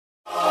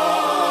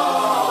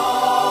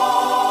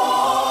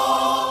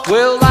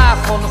Well,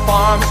 life on the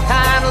farm is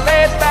kinda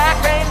laid back.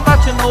 Ain't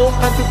much an old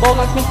country boy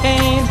like me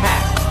can't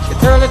hack.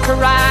 It's early to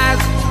rise,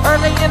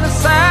 early in the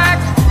sack.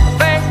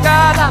 Thank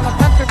God I'm a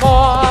country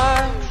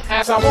boy.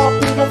 As I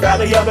walk through the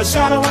valley of the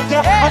shadow of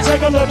death, I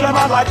take a look at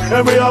my life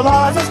and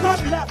realize there's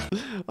nothing left.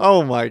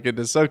 Oh my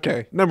goodness.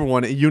 Okay. Number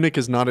one, a eunuch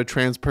is not a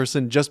trans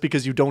person. Just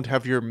because you don't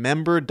have your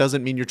member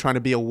doesn't mean you're trying to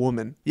be a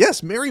woman.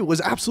 Yes, Mary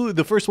was absolutely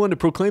the first one to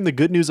proclaim the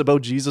good news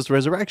about Jesus'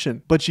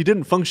 resurrection, but she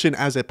didn't function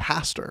as a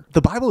pastor.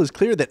 The Bible is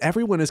clear that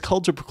everyone is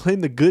called to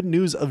proclaim the good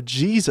news of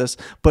Jesus,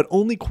 but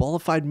only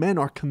qualified men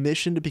are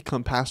commissioned to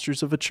become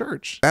pastors of a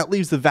church. That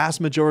leaves the vast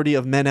majority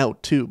of men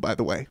out too, by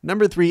the way.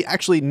 Number three,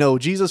 actually no,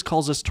 Jesus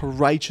calls us to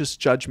righteous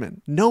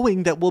judgment,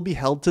 knowing that we'll be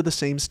held to the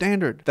same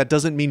standard. That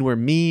doesn't mean we're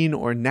mean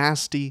or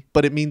nasty,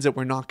 but it means that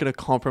we're not going to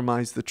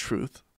compromise the truth.